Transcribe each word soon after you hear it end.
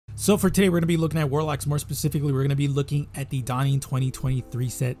So for today, we're going to be looking at Warlocks. More specifically, we're going to be looking at the Dawning 2023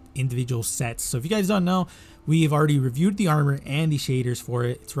 set individual sets. So if you guys don't know, we've already reviewed the armor and the shaders for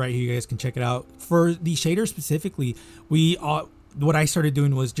it. It's right here. You guys can check it out. For the shaders specifically, what I started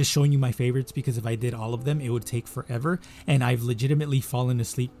doing was just showing you my favorites, because if I did all of them, it would take forever. And I've legitimately fallen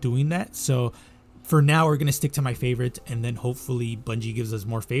asleep doing that. So for now, we're going to stick to my favorites, and then hopefully Bungie gives us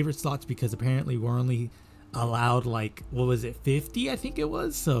more favorite slots, because apparently we're only allowed, like, what was it, 50 I think it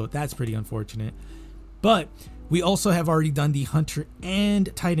was, so that's pretty unfortunate. But we also have already done the Hunter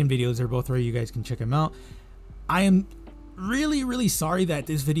and Titan videos. They're both right, you guys can check them out. I am really sorry that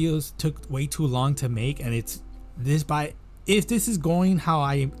this videos took way too long to make, and if this is going how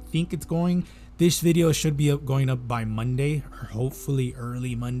I think it's going, this video should be going up by Monday, or hopefully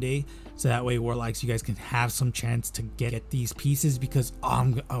early Monday, so that way Warlocks, you guys can have some chance to get these pieces, because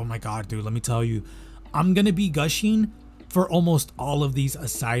oh my god, dude, let me tell you, I'm gonna be gushing for almost all of these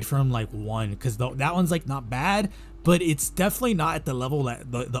aside from like one, because that one's like not bad, but it's definitely not at the level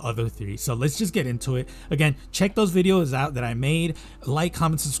that the other three. So let's just get into it. Again, check those videos out that I made, like,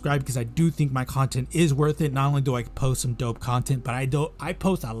 comment, subscribe, because I do think my content is worth it. Not only do I post some dope content, but I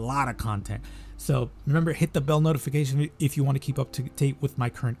post a lot of content. So remember, hit the bell notification if you want to keep up to date with my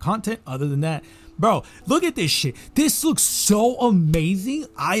current content. Other than that, bro, look at this shit. This looks so amazing.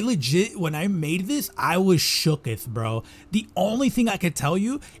 I legit, when I made this, I was shooketh, bro. The only thing I could tell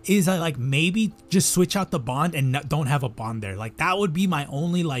you is I like maybe just switch out the bond and don't have a bond there. Like, that would be my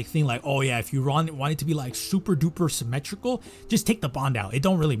only like thing. Like, oh yeah, if you want it to be like super duper symmetrical, just take the bond out. It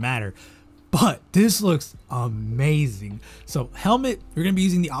don't really matter. But this looks amazing. So helmet, we're gonna be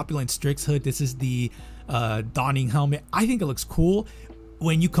using the Opulent Strix hood. This is the Dawning helmet. I think it looks cool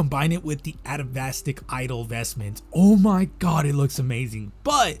when you combine it with the Atavistic Idol vestments. Oh my god, it looks amazing.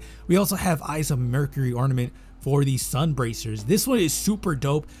 But we also have Eyes of Mercury ornament for the sun bracers. This one is super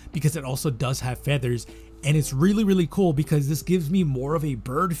dope because it also does have feathers, and it's really cool because this gives me more of a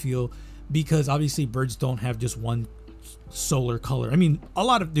bird feel, because obviously birds don't have just one solar color. I mean, a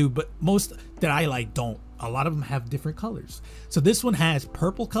lot of do, but most that I like don't. A lot of them have different colors. So this one has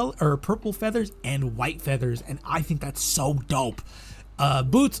purple color, or purple feathers, and white feathers, and I think that's so dope.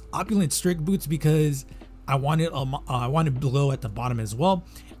 Boots, Opulent Strix boots, because I wanted below at the bottom as well.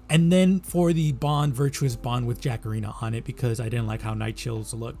 And then for the bond, Virtuous Bond with Jacarina on it, because I didn't like how Night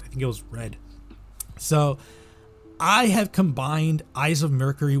Chills looked. I think it was red. So I have combined Eyes of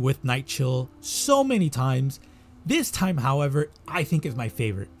Mercury with Night Chill so many times. This time, however, I think is my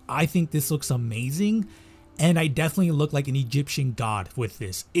favorite. I think this looks amazing, and I definitely look like an Egyptian god with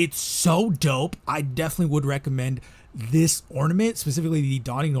this. It's so dope. I definitely would recommend this ornament, specifically the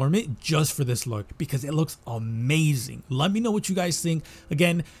Dawning ornament, just for this look, because it looks amazing. Let me know what you guys think.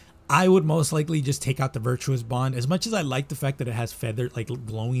 Again, I would most likely just take out the Virtuous Bond. As much as I like the fact that it has feathers, like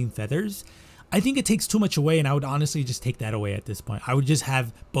glowing feathers, I think it takes too much away, and I would honestly just take that away at this point. I would just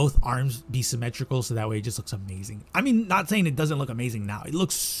have both arms be symmetrical, so that way it just looks amazing. I mean, not saying it doesn't look amazing now. It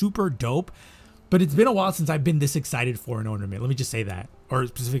looks super dope, but it's been a while since I've been this excited for an ornament. Let me just say that, or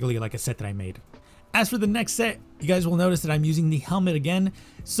specifically like a set that I made. As for the next set, you guys will notice that I'm using the helmet again.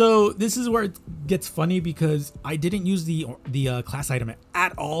 So this is where it gets funny, because I didn't use the class item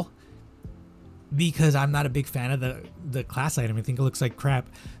at all, because I'm not a big fan of the class item. I think it looks like crap.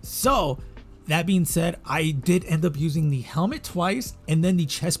 So that being said, I did end up using the helmet twice and then the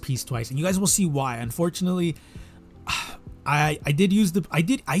chest piece twice, and you guys will see why. Unfortunately, I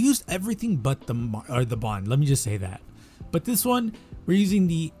used everything but the bond. Let me just say that. But this one, we're using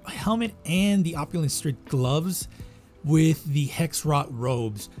the helmet and the Opulent Strix gloves with the Hex Wrought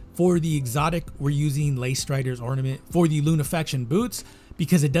robes. For the exotic, we're using Lace Strider's ornament. For the Lunafaction boots,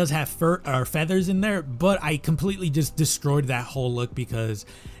 because it does have feathers in there, but I completely just destroyed that whole look because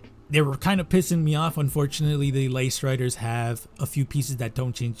they were kind of pissing me off. Unfortunately, the Lace Riders have a few pieces that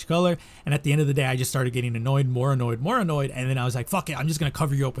don't change color, and at the end of the day, I just started getting annoyed, more annoyed, and then I was like, fuck it, I'm just gonna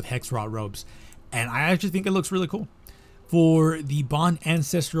cover you up with Hex Wrought robes, and I actually think it looks really cool. For the bond,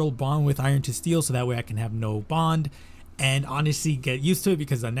 Ancestral Bond with Iron to Steel, so that way I can have no bond, and honestly get used to it,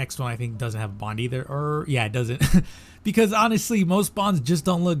 because the next one I think doesn't have a bond either, or yeah, it doesn't. Because honestly, most bonds just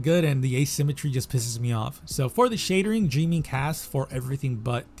don't look good, and the asymmetry just pisses me off. So for the shadering, Dreaming Cast for everything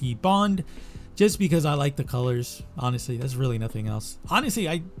but the bond, just because I like the colors. Honestly, that's really nothing else. Honestly,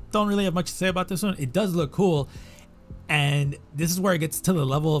 I don't really have much to say about this one. It does look cool, and this is where it gets to the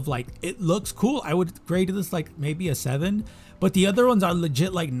level of like, it looks cool. I would grade this like maybe a 7, but the other ones are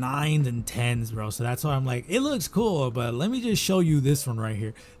legit like 9s and 10s, bro. So that's why I'm like, it looks cool, but let me just show you this one right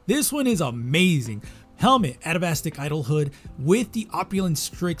here. This one is amazing. Helmet, Atavistic Idol hood with the Opulent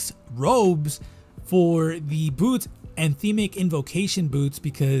Strix robes for the boots, anthemic invocation boots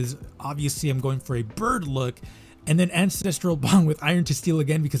because obviously I'm going for a bird look, and then ancestral bond with iron to steel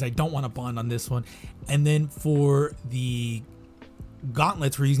again because I don't want to bond on this one. And then for the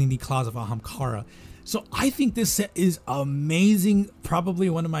gauntlets, we're using the claws of Ahamkara. So I think this set is amazing, probably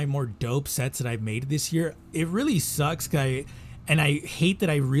one of my more dope sets that I've made this year. It really sucks, and I hate that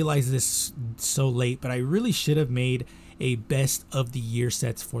I realized this so late, but I really should have made a best of the year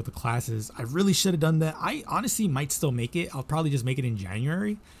sets for the classes. I really should have done that. I honestly might still make it. I'll probably just make it in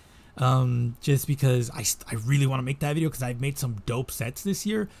January, just because I really want to make that video because I've made some dope sets this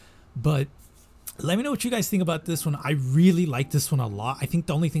year. But let me know what you guys think about this one. I really like this one a lot. I think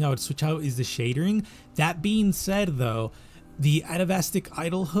the only thing I would switch out is the shadering. That being said, though, the Atavastic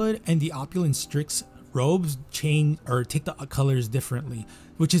Idolhood and the Opulent Strix robes change or take the colors differently,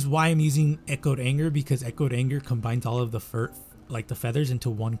 which is why I'm using Echoed Anger, because Echoed Anger combines all of the the feathers into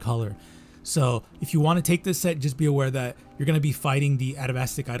one color. So if you want to take this set, just be aware that you're going to be fighting the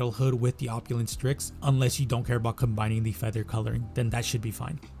Atavastic Idolhood with the Opulent Strix, unless you don't care about combining the feather coloring, then that should be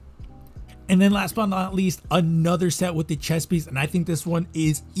fine. And then last but not least, another set with the chest piece, and I think this one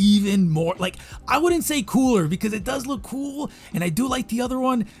is even more, like, I wouldn't say cooler because it does look cool and I do like the other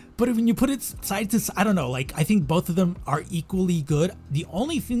one, but when you put it side to side, I don't know, like, I think both of them are equally good. The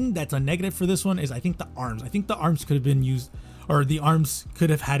only thing that's a negative for this one is I think the arms. I think the arms could have been used, or the arms could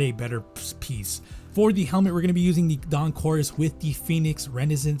have had a better piece. For the helmet, we're going to be using the Dawn Chorus with the Phoenix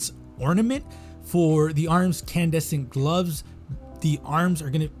Renaissance ornament. For the arms, Candescent gloves. The arms are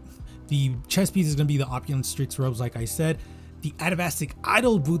going to, the chest piece is going to be the Opulent Strix robes, like I said. The Atavastic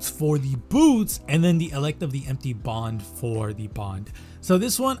Idol boots for the boots, and then the Elect of the Empty Bond for the bond. So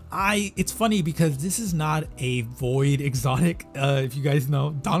this one, it's funny because this is not a void exotic. If you guys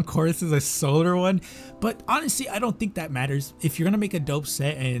know, Dawn Chorus is a solar one, but honestly, I don't think that matters. If you're gonna make a dope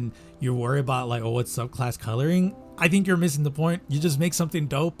set and you're worried about like, oh, what's subclass coloring, I think you're missing the point. You just make something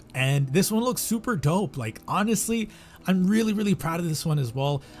dope, and this one looks super dope. Like, honestly, I'm really proud of this one as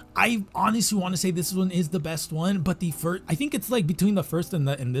well. I honestly want to say this one is the best one, but the first, I think it's like between the first and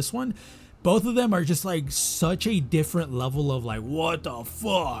this one, both of them are just like such a different level of like, what the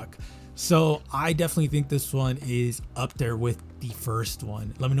fuck. So I definitely think this one is up there with the first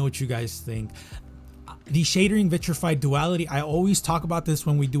one. Let me know what you guys think. The shadering vitrified duality, I always talk about this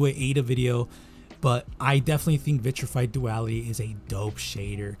when we do an Ada video, but I definitely think Vitrified Duality is a dope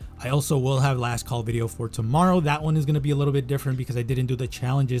shader. I also will have last call video for tomorrow. That one is going to be a little bit different because I didn't do the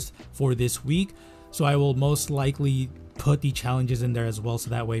challenges for this week. So I will most likely put the challenges in there as well, so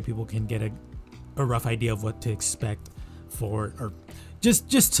that way people can get a rough idea of what to expect for, or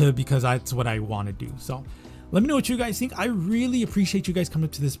just to, because that's what I want to do. So let me know what you guys think. I really appreciate you guys coming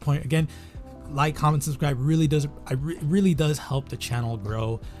up to this point. Again, like, comment, subscribe really does help the channel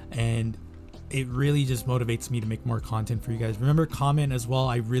grow, and it really just motivates me to make more content for you guys. Remember, comment as well.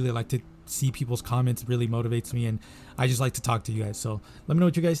 I really like to see people's comments. It really motivates me, and I just like to talk to you guys. So let me know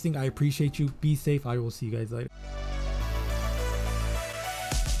what you guys think. I appreciate you. Be safe. I will see you guys later.